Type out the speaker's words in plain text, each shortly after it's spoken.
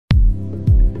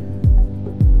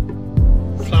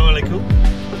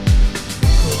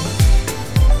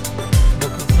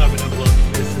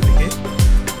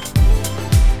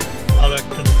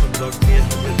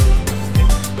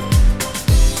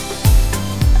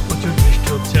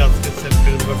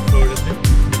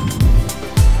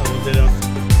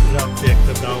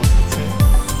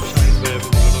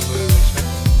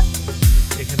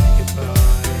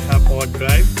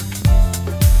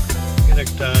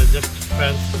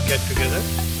Get together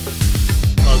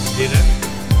first dinner.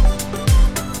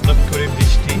 হঠাৎ করে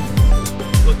বৃষ্টি,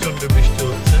 প্রচণ্ড বৃষ্টি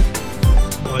হচ্ছে,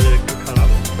 ওয়েদার একটু খারাপ।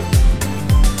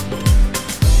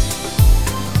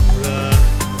 আমরা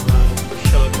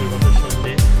শালাকের বাসার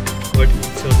সামনে ওয়েট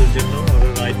করছি ওদের জন্য, ওরা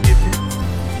রাইড দিতে।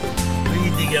 এই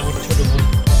দিকে আমার ছোট বোন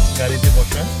গাড়িতে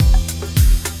বসা,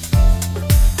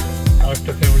 আর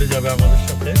একটা ফ্যামিলি যাবে আমাদের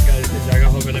সাথে, গাড়িতে জায়গা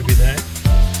হবে না বিধায়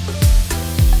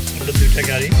আমরা দুইটা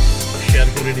গাড়ি শেয়ার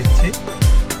করে নিচ্ছি।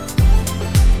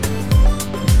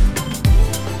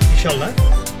 ইনশাল্লাহ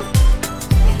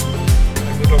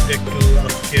মোটামুটি একটু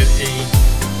আজকের এই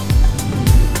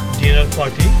ডিনার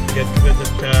পার্টি গেট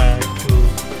টুগেদারটা একটু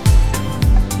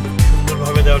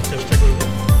সুন্দরভাবে দেওয়ার চেষ্টা করব।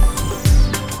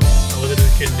 আমাদের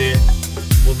উইকেন্ডে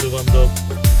বন্ধু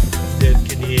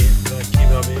বান্ধবদেরকে নিয়ে আমরা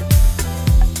কীভাবে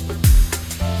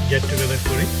গেট টুগেদার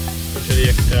করি সেটাই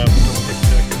একটা মোটামুটি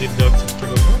একটা ক্লিপ দেওয়ার চেষ্টা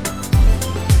করবো।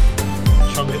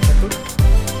 সঙ্গে থাকুন,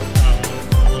 আর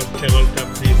আমার চ্যানেলটা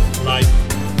প্লিজ লাইক,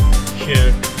 শেয়ার,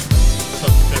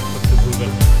 সাবস্ক্রাইব করতে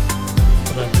ভুলবেন না।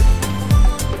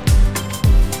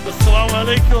 আসসালামু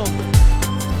আলাইকুম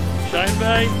শাহিন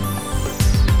ভাই,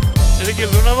 এটা কি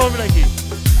লুনা বাবু নাকি?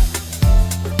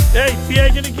 এই পিয়া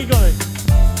এখানে কি করে?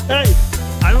 এই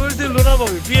আমি বলছি লুনা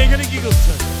বাবু, পিয়া এখানে কি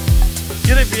করছে?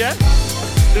 কি রে পিয়া,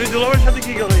 তুমি দুলাবের সাথে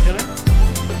কি করো এখানে?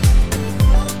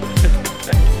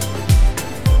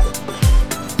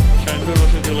 শাহিন ভাই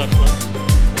বসে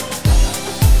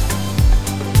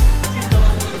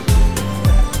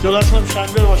চলে আসলাম শাহিন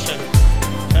ভাইয়ের বাসায়।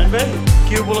 শাহিন ভাই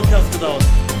কি উপলক্ষে আজকে দাওয়াত?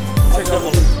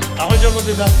 আমার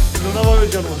জন্মদিন না, লুনা বাবুর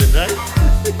জন্মদিন, রাইট?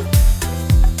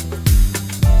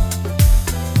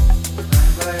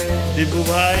 দীপু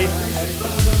ভাই,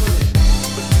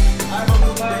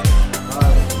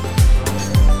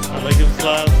 ওয়ালাইকুম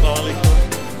আসসালাম, আসসালামু আলাইকুম।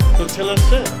 তোর ছেলে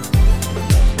আসছে?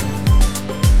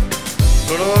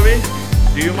 লোনা ভাবি,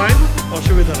 ডু ইউ মাইন্ড?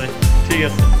 অসুবিধা নাই, ঠিক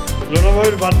আছে। লোনা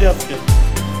ভাবির বার্থডে আজকে,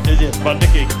 এই যে বার্থডে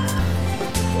কেক।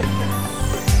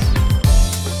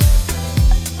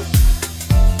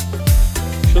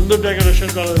 সুন্দর ডেকোরেশন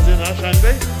করা হয়েছে না শাহিন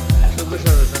ভাই? সুন্দর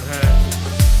সাজাচ্ছেন, হ্যাঁ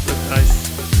নাইস।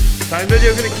 শাহিন ভাই যে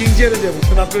ওখানে কিং চেয়ারে যাবো,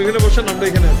 আপনি ওখানে বসেন, আমরা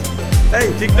এখানে আছি। এই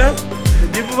ঠিক না?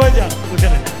 দীপু ভাই যান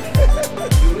ওখানে।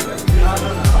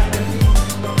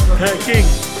 হ্যাঁ কিং,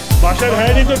 বাসার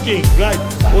হ্যাঁ তো কিং, রাইট।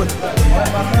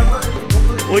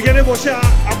 ওইখানে বসে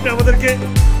আপনি আমাদেরকে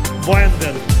বয়ান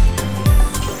দেন।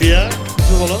 প্রিয়া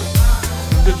কিছু বলো,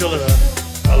 চলে যান।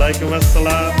 ওয়ালাইকুম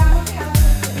আসসালাম।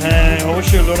 হ্যাঁ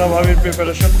অবশ্যই লোনা ভাবির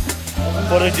প্রিপারেশন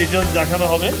পরে ডিটেলস দেখানো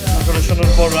হবে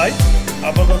প্রিপারেশনের পর, রাইট?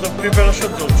 আপাতত প্রিপারেশন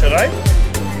চলছে, রাইট?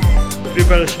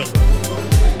 প্রিপারেশন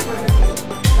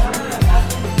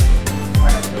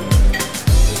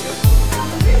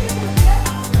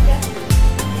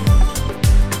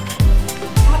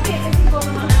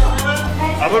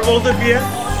আবার বলতে বিয়ে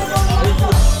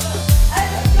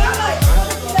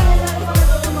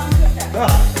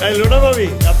এই লোনা ভাবি,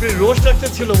 আপনি রোস্ট একটা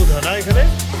ছিল বোধ হয় না এখানে?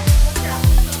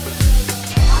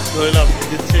 ধরলাম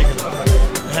দিচ্ছি এখানে।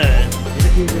 হ্যাঁ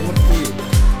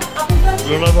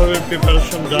লোনা ভাবির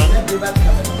প্রিপারেশন ডান,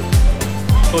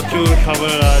 প্রচুর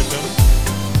খাবারের আয়োজন।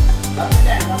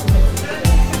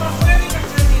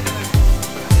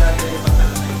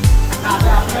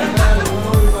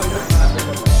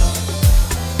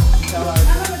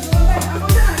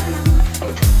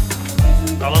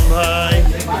 আলম ভাই,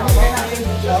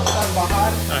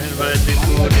 শাহিন ভাই,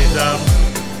 দীপু, নিজাম,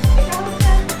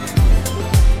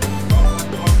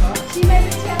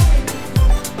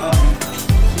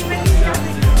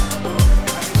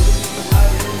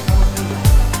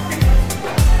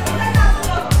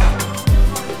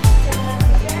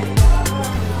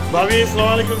 ভাবি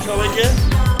আসসালামু আলাইকুম সবাইকে।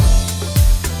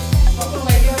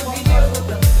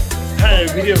 হ্যাঁ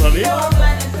ভিডিও ভাবি,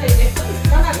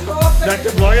 একটা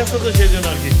ব্লগ আছে তো সেই জন্য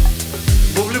আর কি।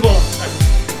 বুবলি বল,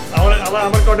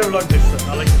 আমার কটা ব্লগ দেখছো?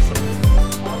 আলাইকুম আসসালাম।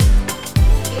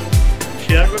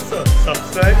 শেয়ার করছো,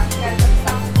 সাবস্ক্রাইব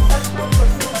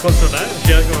করছো না?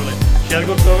 শেয়ার করো না, শেয়ার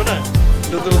করতে হবে না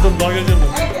নতুন নতুন ব্লগের জন্য।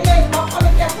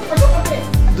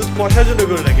 দুধ পয়সার জন্য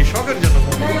করে নাকি শখের জন্য?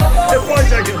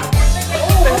 পয়সা কেন?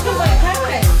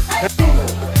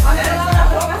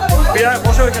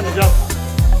 বসো এখানে, যাও।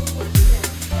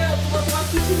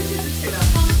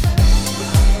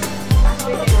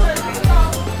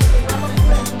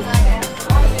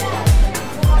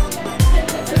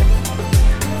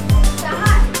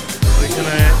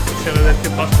 ওইখানে ছেলেদেরকে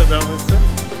পাঁচটা দেওয়া হয়েছে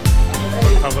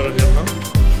খাবারের জন্য,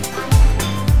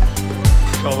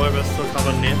 সবাই ব্যস্ত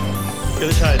খাবার নিয়ে।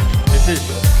 কিন্তু শাহিদ দেখছিস?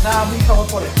 না আমি সবার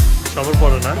পরে। সবার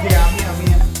পরে না?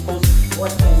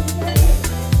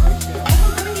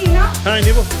 হ্যাঁ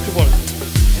নিব একটু পরে।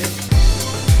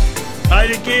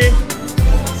 Ricky.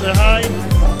 Say hi.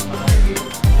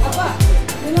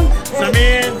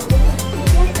 Samin.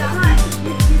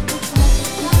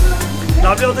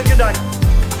 Nabi oradaki dak.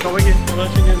 Savaşın.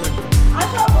 Uğraşın gelin.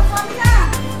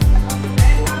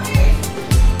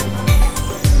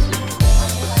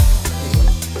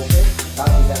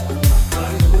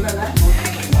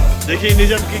 দেখি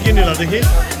নিজাম কি কি নিলা দেখি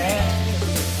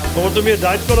তোমার তুমি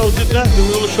ডায়েট করা উচিত না তুমি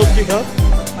হলো সবজি খাও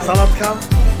সালাদ খাও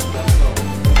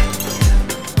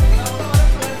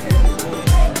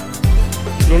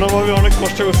রুনাভাবে অনেক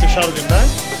কষ্ট করছে সারাদিন না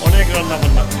অনেক রান্না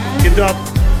বান্না কিন্তু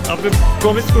আপনি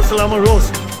প্রমিস করছিলেন আমার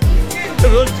রোস্ট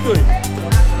রোস্ট করি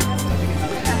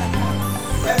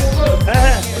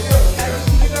হ্যাঁ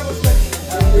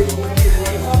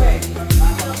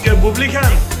কে বুবলি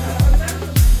খান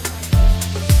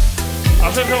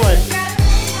আসেন সবাই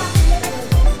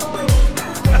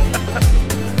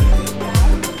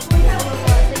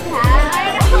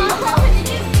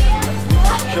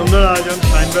সুন্দর আয়োজন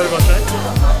শাহিনবার বাসায়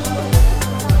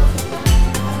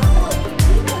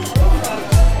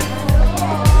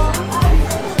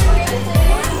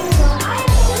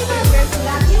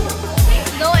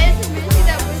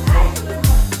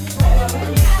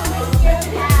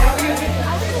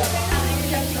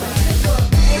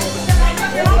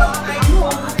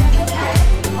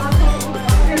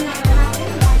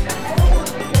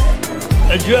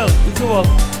Joel, this is what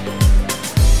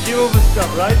Shivu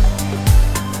stuff, right?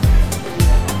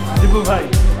 Dibu bhai.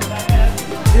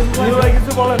 Dibu bhai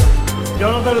কিছু বলেন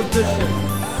জনতার উদ্দেশ্যে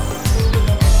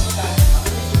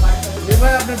Dibu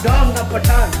bhai আপনি ডন না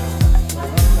পাঠান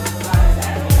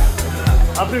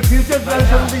আপনি ফিউচার প্ল্যান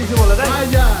সম্বন্ধে কিছু বলেন তাই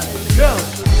Joel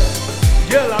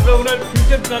Joel আপনি ওনার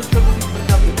ফিউচার প্ল্যান সম্বন্ধে কিছু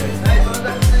জানতে চাই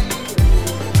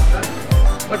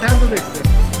পাঠান তো দেখতে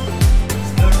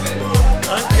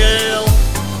Uncle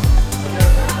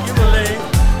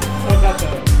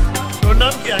তোর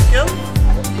নাম কি আঙ্কেল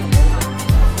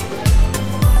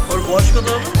ওর বয়স কত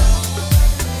হবে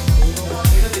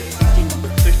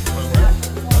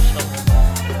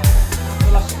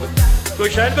কই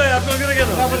শাহিন ভাই আপনার করে কেন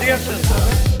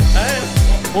হ্যাঁ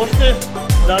বসতে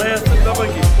দাঁড়ায় আসছেন ব্যাপার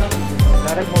কি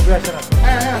ডাইরেক্ট মুভি আসে না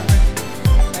হ্যাঁ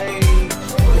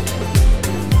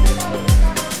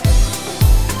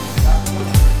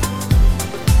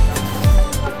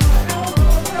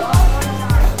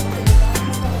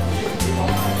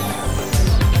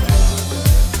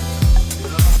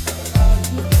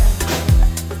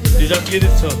ডিজার্ট কি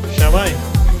দিচ্ছ শ্যামাই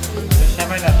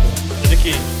শ্যামাই না এটা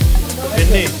কি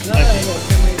পেন্নি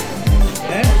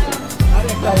হ্যাঁ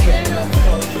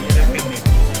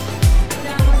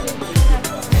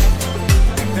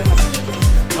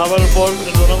খাবার পর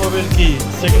রোনাবাবের কি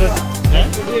সিক্রেট হ্যাঁ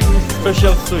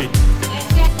স্পেশাল সুইট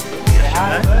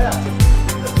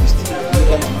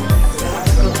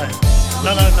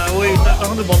না না না ওই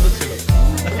তখন তো বন্ধ ছিল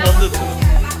বন্ধ ছিল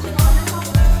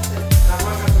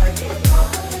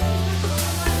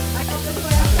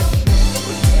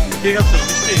ঠিক আছে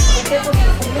মিষ্টি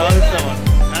খাওয়া হচ্ছে আমার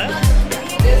হ্যাঁ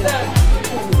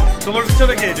তোমার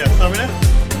পিছনে কে এটা সামিনা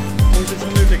তোমার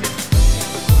পিছনে উঠে কে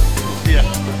দিয়া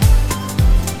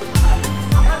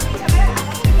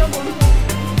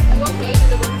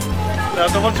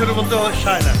তোমার ছোট বলতে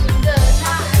শায় না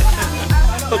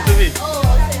তুমি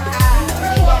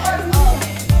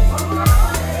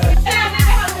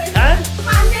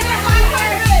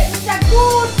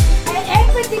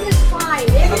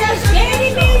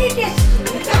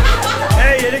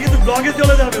ব্লগে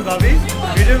চলে যাবে ভাবি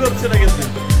ভিডিও করছে না কিন্তু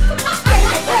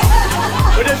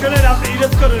ওটা শোনেন আপনি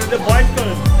ইরেজ করেন ওটা ভয়েড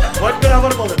করেন ভয়েড করে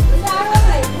আবার বলেন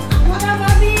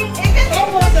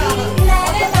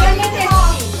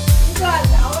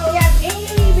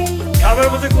খাবার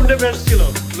মধ্যে কোনটা বেস্ট ছিল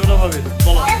লোনা ভাবি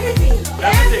বলো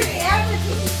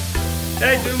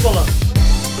এই তুমি বলো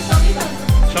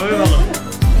সবই ভালো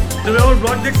তুমি আমার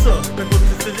ব্লগ দেখছো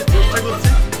করতেছি যে চেষ্টা করছি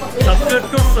সাবস্ক্রাইব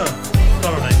করছো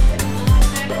করো নাই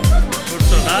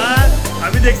করছো না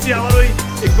আমি দেখছি আমার ওই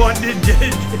কন্টেন্ট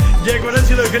যে করে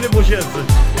ছিল ওখানে বসে আছে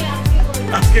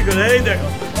আজকে করে এই দেখো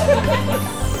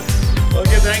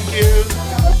ওকে থ্যাংক ইউ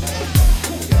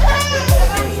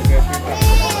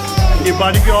এই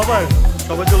বাড়ি কি আবার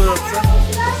সবাই চলে যাচ্ছে